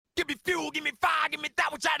fuel, give me fire, give me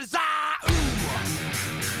that which I desire.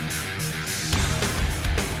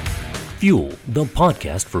 Fuel, the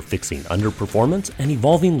podcast for fixing underperformance and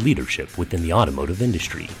evolving leadership within the automotive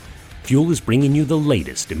industry. Fuel is bringing you the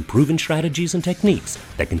latest in proven strategies and techniques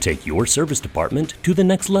that can take your service department to the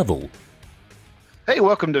next level. Hey,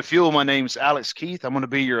 welcome to Fuel. My name's Alex Keith. I'm going to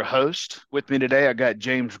be your host. With me today, I got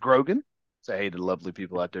James Grogan. Say hey to the lovely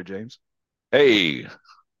people out there, James. Hey,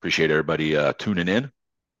 appreciate everybody tuning in.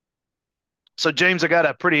 So, James, I got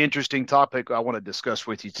a pretty interesting topic I want to discuss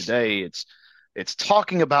with you today. It's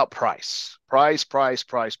talking about price. Price.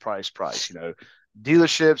 You know,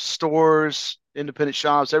 dealerships, stores, independent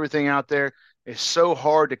shops, everything out there. It's so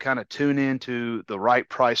hard to kind of tune into the right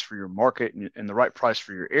price for your market and the right price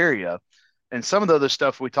for your area. And some of the other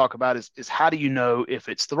stuff we talk about is how do you know if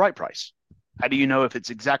it's the right price? How do you know if it's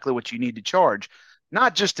exactly what you need to charge?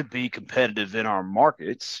 Not just to be competitive in our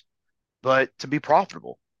markets, but to be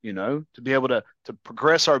profitable, you know, to be able to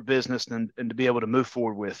progress our business and to be able to move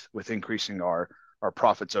forward with increasing our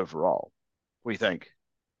profits overall. What do you think?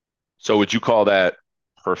 So would you call that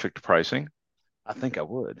perfect pricing? I think I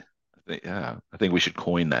would. I think we should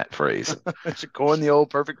coin that phrase. I should coin the old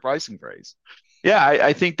perfect pricing phrase. Yeah,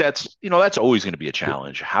 I think that's always going to be a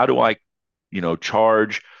challenge. How do I,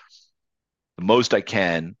 charge the most I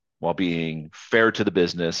can while being fair to the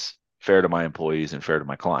business, fair to my employees, and fair to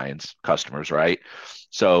my clients, customers, right?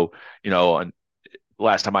 So,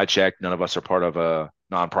 last time I checked, none of us are part of a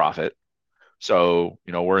nonprofit. So,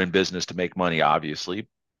 we're in business to make money, obviously,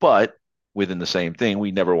 but within the same thing,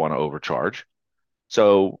 we never want to overcharge.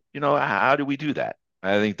 So, how do we do that?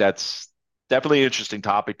 I think that's definitely an interesting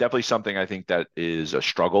topic. Definitely something I think that is a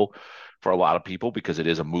struggle for a lot of people because it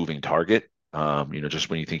is a moving target. Just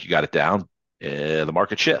when you think you got it down, the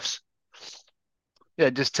market shifts. Yeah,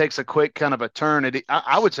 it just takes a quick kind of a turn.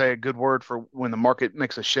 I would say a good word for when the market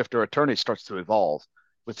makes a shift or a turn, it starts to evolve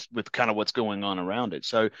with kind of what's going on around it.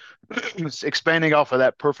 So expanding off of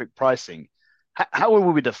that perfect pricing, how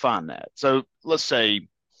would we define that? So let's say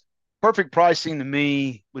perfect pricing to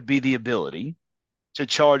me would be the ability to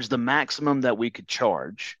charge the maximum that we could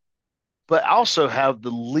charge, but also have the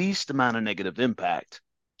least amount of negative impact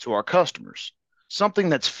to our customers. Something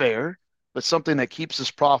that's fair, but something that keeps us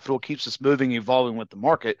profitable, keeps us moving, evolving with the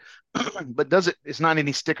market, but it's not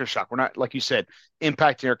any sticker shock. We're not, like you said,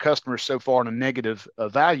 impacting our customers so far in a negative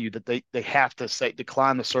value that they have to say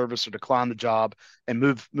decline the service or decline the job and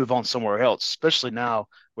move on somewhere else, especially now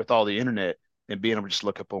with all the internet and being able to just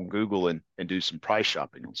look up on Google and do some price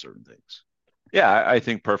shopping on certain things. Yeah, I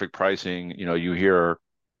think perfect pricing, you hear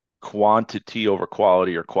quantity over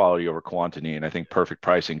quality or quality over quantity. And I think perfect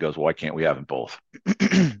pricing goes, why can't we have them both?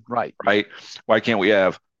 Right. Right. Why can't we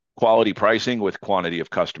have quality pricing with quantity of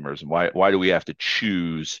customers? And why do we have to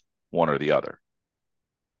choose one or the other?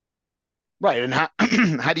 Right. And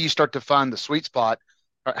how do you start to find the sweet spot?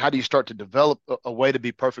 How do you start to develop a way to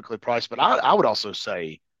be perfectly priced? But I would also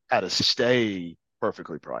say how to stay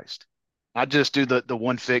perfectly priced. I just do the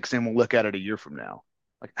one fix and we'll look at it a year from now.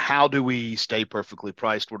 Like, how do we stay perfectly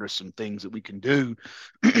priced? What are some things that we can do?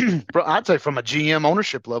 I'd say from a GM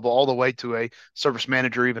ownership level all the way to a service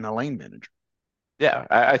manager, even a lane manager. Yeah,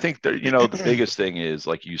 I think that, the biggest thing is,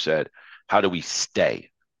 like you said, how do we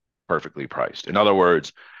stay perfectly priced? In other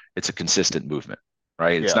words, it's a consistent movement,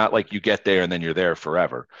 right? It's not like you get there and then you're there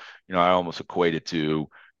forever. I almost equate it to,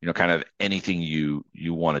 kind of anything you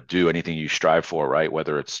want to do, anything you strive for, right?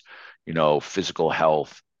 Whether it's, physical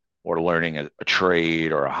health or learning a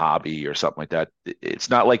trade or a hobby or something like that.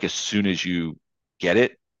 It's not like as soon as you get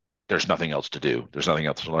it, there's nothing else to do. There's nothing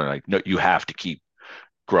else to learn. Like, no, you have to keep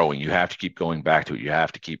growing. You have to keep going back to it. You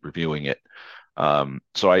have to keep reviewing it.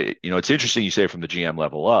 So it's interesting you say from the GM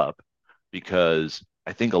level up, because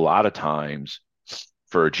I think a lot of times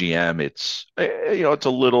for a GM, it's a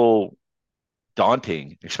little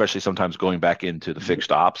daunting, especially sometimes going back into the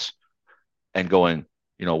fixed ops and going,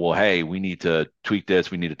 well, hey, we need to tweak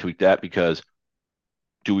this, we need to tweak that, because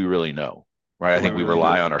do we really know, right? I think we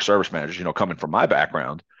rely on our service managers. Coming from my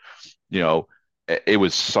background, it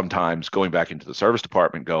was sometimes going back into the service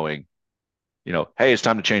department going, hey, it's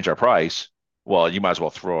time to change our price. Well, you might as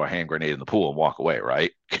well throw a hand grenade in the pool and walk away,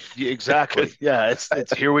 right? Exactly. Yeah, it's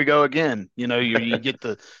here we go again. You get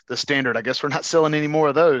the standard. I guess we're not selling any more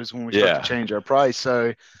of those when we start to change our price.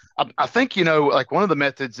 So I think, like one of the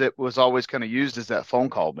methods that was always kind of used is that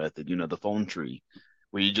phone call method, the phone tree,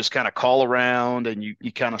 where you just kind of call around and you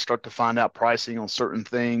kind of start to find out pricing on certain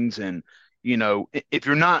things. And,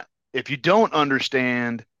 if you don't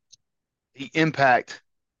understand the impact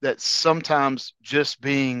that sometimes just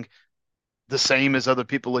being the same as other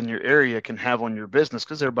people in your area can have on your business,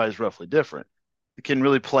 because everybody's roughly different. can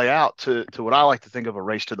really play out to what I like to think of a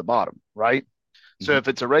race to the bottom, right? Mm-hmm. So if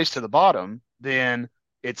it's a race to the bottom, then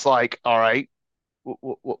it's like, all right,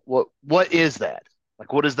 what is that?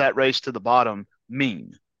 Like, what does that race to the bottom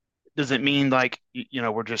mean? Does it mean like,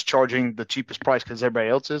 we're just charging the cheapest price because everybody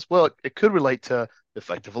else is? Well, it could relate to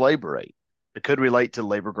effective labor rate. It could relate to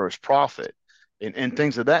labor gross profit and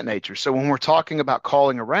things of that nature. So when we're talking about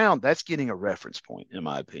calling around, that's getting a reference point, in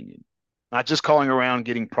my opinion. Not just calling around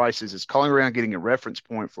getting prices, it's calling around getting a reference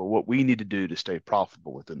point for what we need to do to stay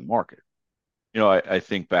profitable within the market. I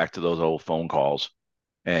think back to those old phone calls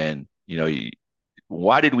and,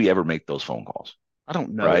 why did we ever make those phone calls? I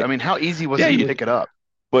don't know. Right? I mean, how easy was it to pick it up?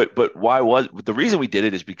 But why was the reason we did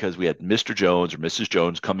it is because we had Mr. Jones or Mrs.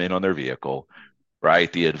 Jones come in on their vehicle,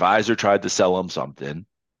 right? The advisor tried to sell them something,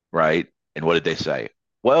 right? And what did they say?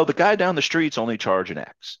 Well, the guy down the street's only charging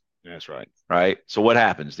X. That's right. Right. So what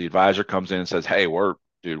happens? The advisor comes in and says, "Hey, we're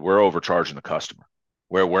overcharging the customer.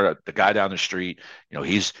 We're the guy down the street.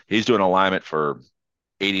 He's doing alignment for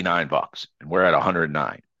 $89 and we're at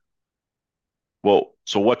 109. Well,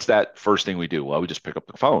 so what's that first thing we do? Well, we just pick up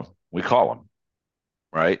the phone. We call him.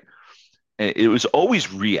 Right. And it was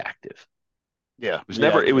always reactive. Yeah.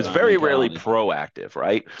 It was very rarely proactive.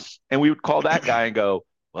 Right. And we would call that guy and go,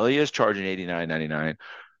 well, he is charging $89.99.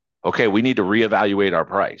 Okay, we need to reevaluate our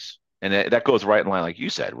price. And that goes right in line, like you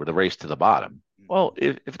said, with the race to the bottom. Well,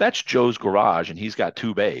 if that's Joe's garage and he's got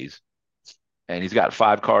 2 bays and he's got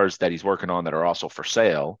 5 cars that he's working on that are also for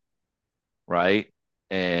sale, right?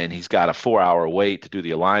 And he's got a 4-hour wait to do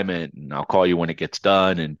the alignment, and I'll call you when it gets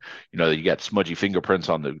done. And, you got smudgy fingerprints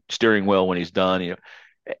on the steering wheel when he's done.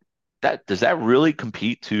 Does that really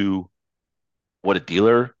compete to what a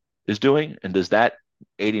dealer is doing? And does that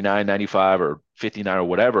 89, 95 or 59 or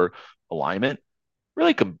whatever alignment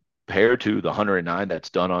really compare to the 109 that's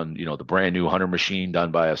done on, the brand new Hunter machine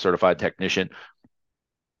done by a certified technician?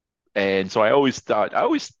 And so I always thought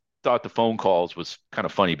the phone calls was kind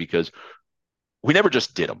of funny because we never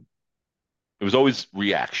just did them. It was always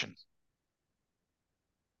reaction.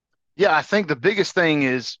 Yeah, I think the biggest thing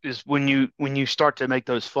is when you start to make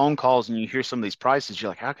those phone calls and you hear some of these prices, you're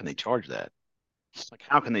like, how can they charge that? Like,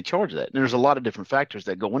 how can they charge that? And there's a lot of different factors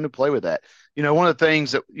that go into play with that. One of the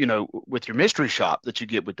things that, with your mystery shop that you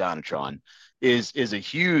get with Dynatron is a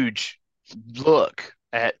huge look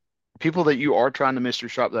at people that you are trying to mystery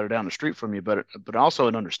shop that are down the street from you, but also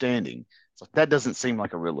an understanding. It's like, that doesn't seem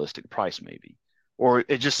like a realistic price maybe, or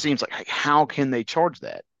it just seems like, how can they charge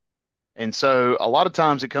that? And so a lot of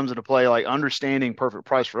times it comes into play, like understanding perfect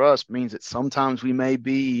price for us means that sometimes we may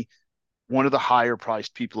be one of the higher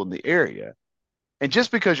priced people in the area. And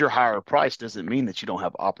just because you're higher priced doesn't mean that you don't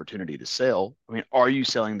have opportunity to sell. I mean, are you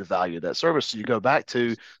selling the value of that service? So you go back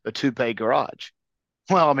to the 2-bay garage.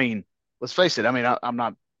 Well, I mean, let's face it. I mean, I'm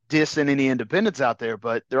not dissing any independents out there,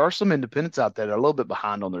 but there are some independents out there that are a little bit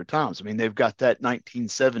behind on their times. I mean, they've got that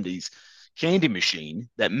 1970s candy machine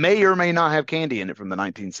that may or may not have candy in it from the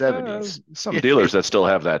 1970s. Some dealers that still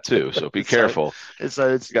have that too. So be careful. It's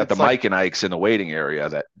got the Mike and Ike's in the waiting area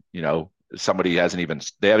that, somebody they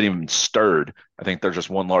haven't even stirred. I think there's just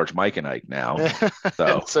one large Mike and Ike now.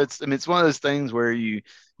 So it's one of those things where you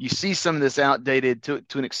see some of this outdated to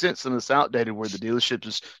an extent, some of this outdated where the dealership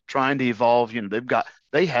is trying to evolve.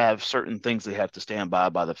 They have certain things they have to stand by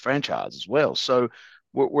the franchise as well. So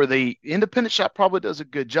where the independent shop probably does a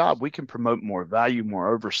good job, we can promote more value,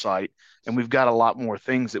 more oversight, and we've got a lot more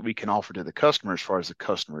things that we can offer to the customer as far as the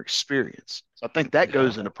customer experience. So I think that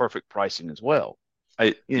goes into perfect pricing as well.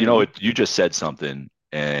 You just said something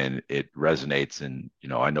and it resonates, and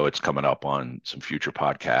I know it's coming up on some future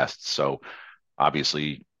podcasts. So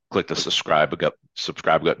obviously click the subscribe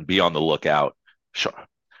button, be on the lookout.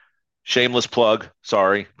 Shameless plug,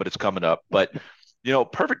 sorry, but it's coming up. But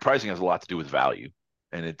perfect pricing has a lot to do with value.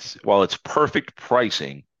 And while it's perfect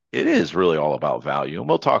pricing, it is really all about value. And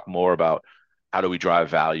we'll talk more about how do we drive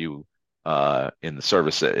value in the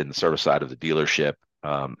service side of the dealership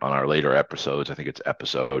on our later episodes. I think it's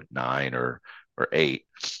episode 9 or 8.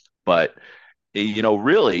 But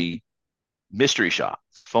really, mystery shop,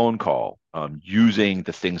 phone call, using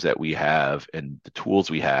the things that we have and the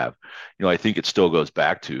tools we have. I think it still goes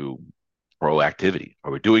back to proactivity.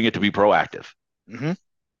 Are we doing it to be proactive? Mm-hmm.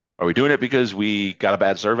 Are we doing it because we got a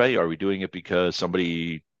bad survey? Are we doing it because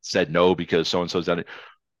somebody said no because so-and-so's done it?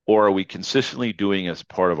 Or are we consistently doing it as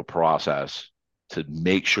part of a process to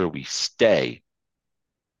make sure we stay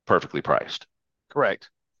perfectly priced?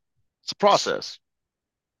 Correct. It's a process.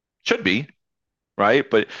 Should be, right?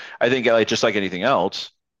 But I think just like anything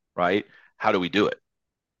else, right? How do we do it?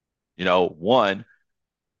 And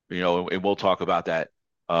we'll talk about that.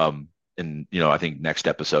 and I think next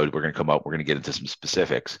episode we're going to get into some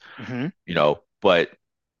specifics, Mm-hmm. but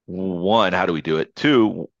one, how do we do it?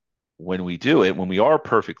 Two, when we do it, when we are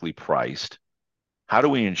perfectly priced, how do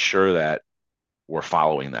we ensure that we're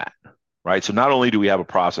following that, right? So not only do we have a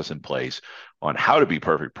process in place on how to be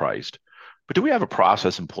perfect priced, but do we have a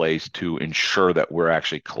process in place to ensure that we're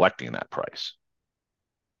actually collecting that price?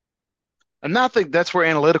 And I think that's where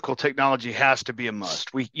analytical technology has to be a must.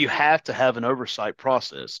 You have to have an oversight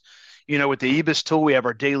process. With the EBIS tool, we have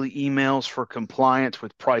our daily emails for compliance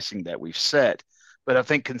with pricing that we've set. But I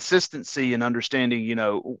think consistency and understanding,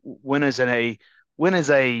 when is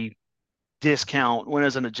a discount, when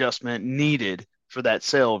is an adjustment needed for that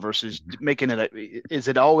sale versus making is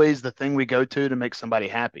it always the thing we go to make somebody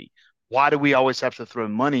happy? Why do we always have to throw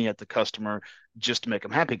money at the customer just to make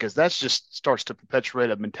them happy? Because that's just starts to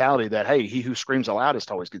perpetuate a mentality that, hey, he who screams the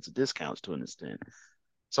loudest always gets the discounts to an extent.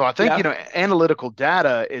 So I think, analytical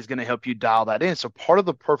data is going to help you dial that in. So part of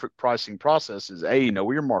the perfect pricing process is A, know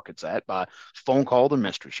where your market's at by phone call to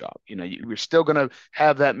mystery shop. You're still going to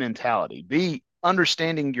have that mentality. B,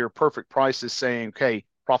 understanding your perfect price is saying, okay,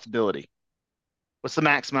 profitability. What's the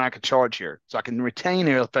maximum I could charge here? So I can retain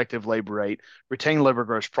an effective labor rate, retain labor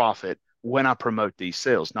gross profit when I promote these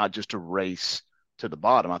sales, not just a race to the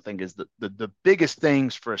bottom. I think is the biggest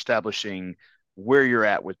things for establishing where you're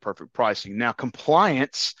at with perfect pricing. Now,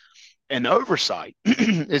 compliance and oversight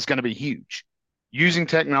is going to be huge. Using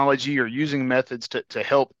technology or using methods to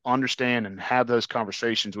help understand and have those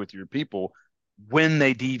conversations with your people when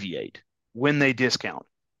they deviate, when they discount.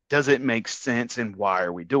 Does it make sense, and why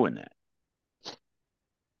are we doing that?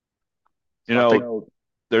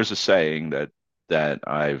 There's a saying that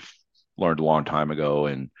I've learned a long time ago,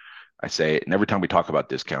 and I say it, and every time we talk about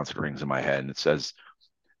discounts, it rings in my head, and it says,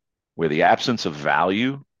 where there's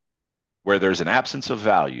an absence of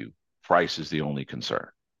value, price is the only concern.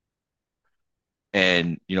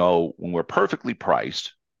 And, when we're perfectly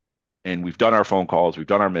priced and we've done our phone calls, we've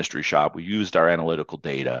done our mystery shop, we used our analytical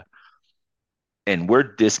data, and we're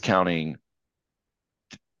discounting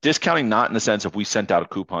not in the sense of we sent out a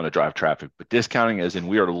coupon to drive traffic, but discounting as in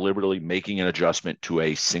we are literally making an adjustment to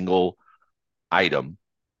a single item,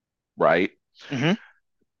 right? Mm-hmm.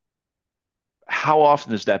 How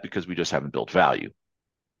often is that because we just haven't built value,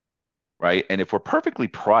 right? And if we're perfectly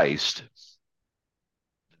priced,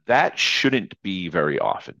 that shouldn't be very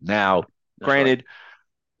often. Now, granted,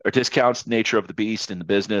 are discounts the nature of the beast in the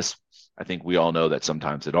business? I think we all know that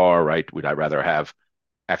sometimes it are, right? Would I rather have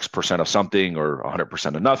X% of something or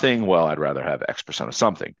 100% of nothing? Well, I'd rather have X% of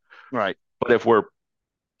something. Right. But if we're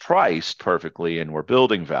priced perfectly and we're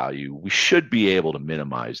building value, we should be able to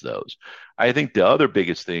minimize those. I think the other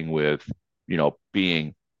biggest thing with,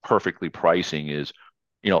 being perfectly pricing is,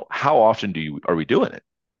 how often are we doing it?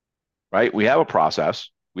 Right? We have a process,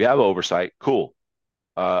 we have oversight. Cool.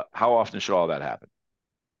 How often should all that happen?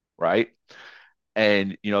 Right?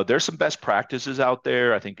 And, there's some best practices out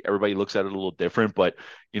there. I think everybody looks at it a little different, but,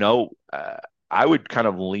 I would kind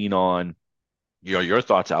of lean on, your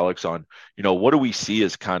thoughts, Alex, on, what do we see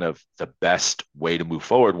as kind of the best way to move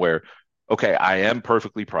forward where, okay, I am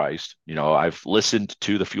perfectly priced. I've listened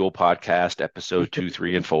to the Fuel podcast, episode 2,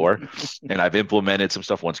 3, and 4, and I've implemented some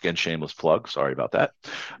stuff. Once again, shameless plug. Sorry about that.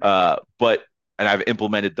 And I've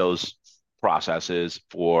implemented those processes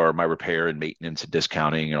for my repair and maintenance and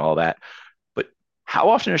discounting and all that. How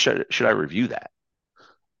often should I review that?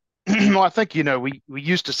 Well, I think, we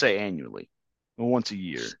used to say annually, once a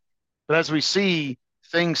year. But as we see,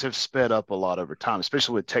 things have sped up a lot over time,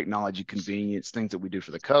 especially with technology convenience, things that we do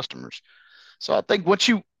for the customers. So I think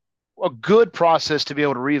a good process to be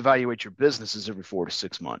able to reevaluate your business is every 4 to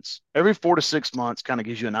 6 months. Every 4 to 6 months kind of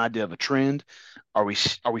gives you an idea of a trend. Are we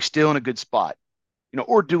still in a good spot?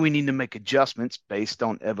 Or do we need to make adjustments based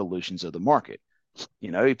on evolutions of the market?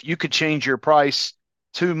 If you could change your price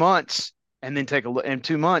 2 months and then take a look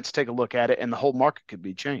at it, and the whole market could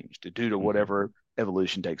be changed due to whatever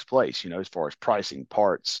evolution takes place, as far as pricing,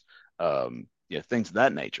 parts, things of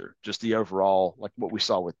that nature. Just the overall, like what we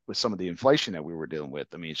saw with some of the inflation that we were dealing with.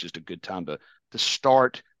 I mean, it's just a good time to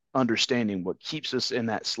start understanding what keeps us in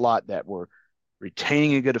that slot that we're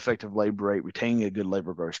retaining a good effective labor rate, retaining a good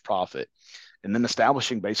labor gross profit, and then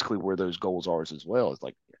establishing basically where those goals are as well. It's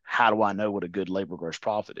like, how do I know what a good labor gross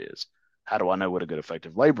profit is? How do I know what a good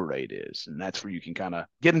effective labor rate is? And that's where you can kind of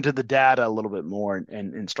get into the data a little bit more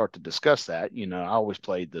and start to discuss that. I always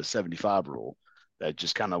played the 75 rule. That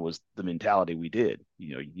just kind of was the mentality we did.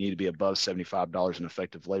 You need to be above $75 in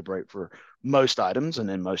effective labor rate for most items. And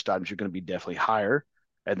then most items you're going to be definitely higher.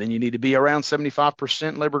 And then you need to be around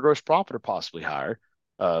 75% labor gross profit or possibly higher,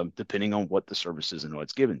 depending on what the service is and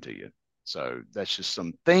what's given to you. So that's just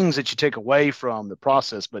some things that you take away from the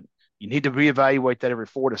process, but you need to reevaluate that every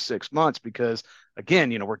 4 to 6 months because, again,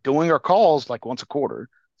 we're doing our calls like once a quarter,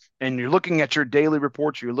 and you're looking at your daily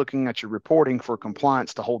reports, you're looking at your reporting for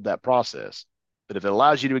compliance to hold that process. But if it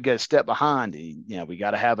allows you to get a step behind, we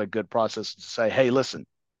got to have a good process to say, hey, listen,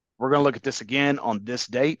 we're going to look at this again on this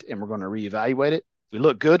date, and we're going to reevaluate it. If we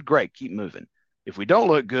look good, great, keep moving. If we don't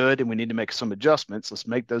look good and we need to make some adjustments, let's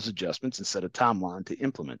make those adjustments and set a timeline to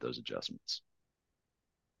implement those adjustments.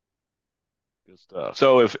 Good stuff.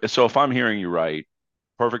 So if I'm hearing you right,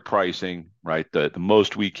 perfect pricing, right? The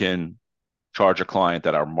most we can charge a client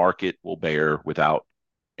that our market will bear without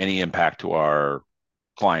any impact to our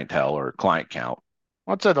clientele or client count.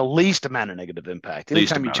 I'd say the least amount of negative impact.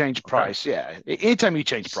 Anytime you change price, anytime you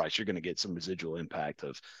change price, you're going to get some residual impact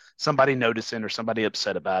of somebody noticing or somebody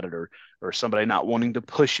upset about it or somebody not wanting to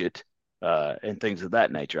push it and things of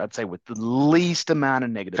that nature. I'd say with the least amount of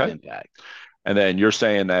negative impact. And then you're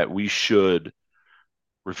saying that we should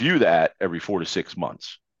review that every 4 to 6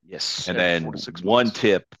 months. Yes. And then one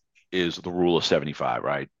tip is the rule of 75,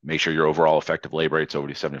 right? Make sure your overall effective labor rate's over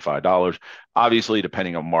 $75. Obviously,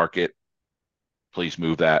 depending on market, please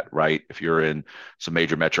move that, right? If you're in some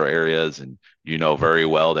major metro areas and you know very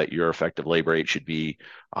well that your effective labor rate should be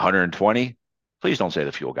 120, please don't say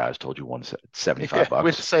the fuel guys told you $175.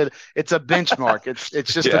 We say it's a benchmark.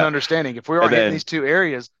 It's just an understanding. If we are hitting these two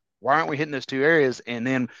areas, why aren't we hitting those two areas? And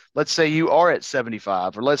then let's say you are at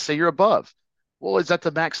 75, or let's say you're above. Well, is that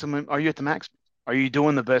the maximum? Are you at the maximum? Are you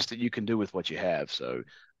doing the best that you can do with what you have? So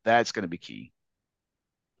that's going to be key.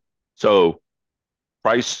 So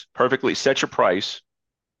price perfectly, set your price,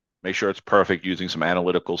 make sure it's perfect using some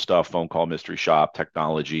analytical stuff, phone call, mystery shop,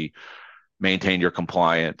 technology, maintain your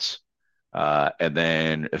compliance, and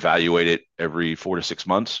then evaluate it every 4 to 6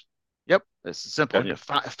 months. Yep. It's simple.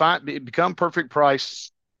 Okay. Become perfect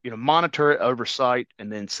price, monitor it, oversight,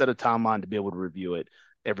 and then set a timeline to be able to review it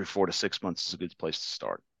every 4 to 6 months is a good place to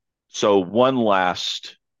start. So one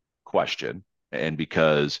last question, and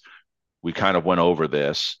because we kind of went over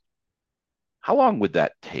this, how long would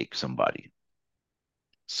that take somebody?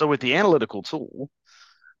 So with the analytical tool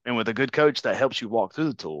and with a good coach that helps you walk through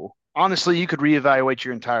the tool, honestly, you could reevaluate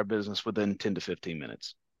your entire business within 10 to 15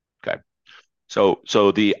 minutes. Okay. So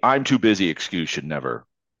the I'm too busy excuse should never.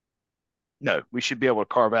 No, we should be able to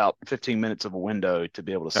carve out 15 minutes of a window to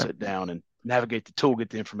be able to sit down and navigate the tool, get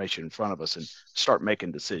the information in front of us and start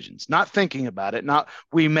making decisions, not thinking about it. Not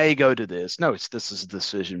we may go to this. No, this is a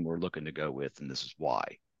decision we're looking to go with. And this is why.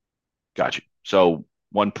 Gotcha. So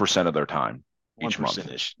 1% of their time each 1%-ish,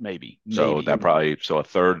 month. Maybe. That probably, so a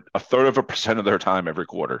third of 1% of their time every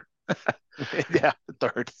quarter. Yeah. A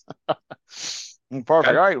third. Perfect. Okay.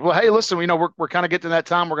 All right. Well, hey, listen, we're kind of getting to that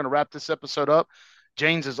time. We're going to wrap this episode up.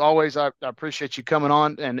 James, as always, I appreciate you coming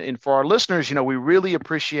on. And for our listeners, we really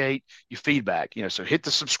appreciate your feedback. So hit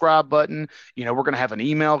the subscribe button. We're going to have an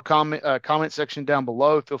email comment section down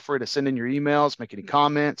below. Feel free to send in your emails, make any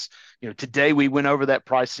comments. Today we went over that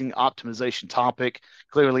pricing optimization topic,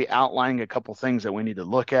 clearly outlining a couple things that we need to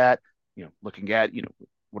look at, looking at,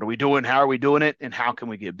 what are we doing? How are we doing it? And how can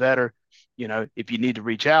we get better? If you need to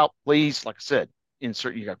reach out, please, like I said,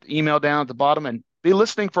 you got the email down at the bottom and be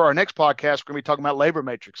listening for our next podcast. We're going to be talking about labor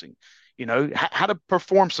matrixing, how to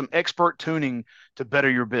perform some expert tuning to better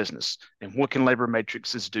your business and what can labor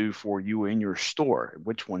matrices do for you in your store,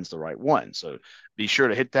 which one's the right one. So be sure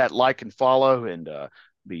to hit that like and follow and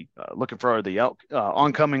be looking for the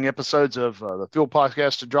oncoming episodes of the Fuel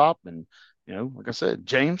Podcast to drop. And, like I said,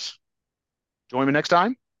 James, join me next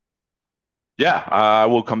time. Yeah, I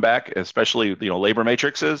will come back, especially, labor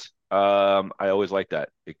matrices. I always like that.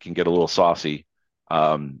 It can get a little saucy.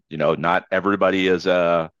 Not everybody is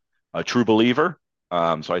a true believer.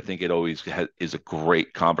 So I think it always is a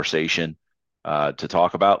great conversation to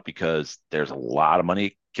talk about because there's a lot of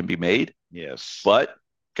money can be made. Yes. But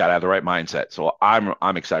got to have the right mindset. So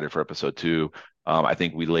I'm excited for episode 2. I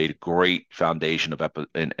think we laid a great foundation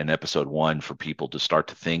in episode 1 for people to start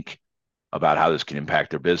to think about how this can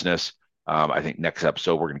impact their business. I think next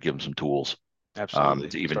episode, we're going to give them some tools. Absolutely.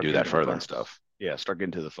 To even do that further. Stuff. Yeah, start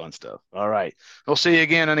getting to the fun stuff. All right. We'll see you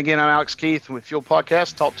again. And again, I'm Alex Keith with Fuel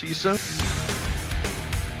Podcast. Talk to you soon.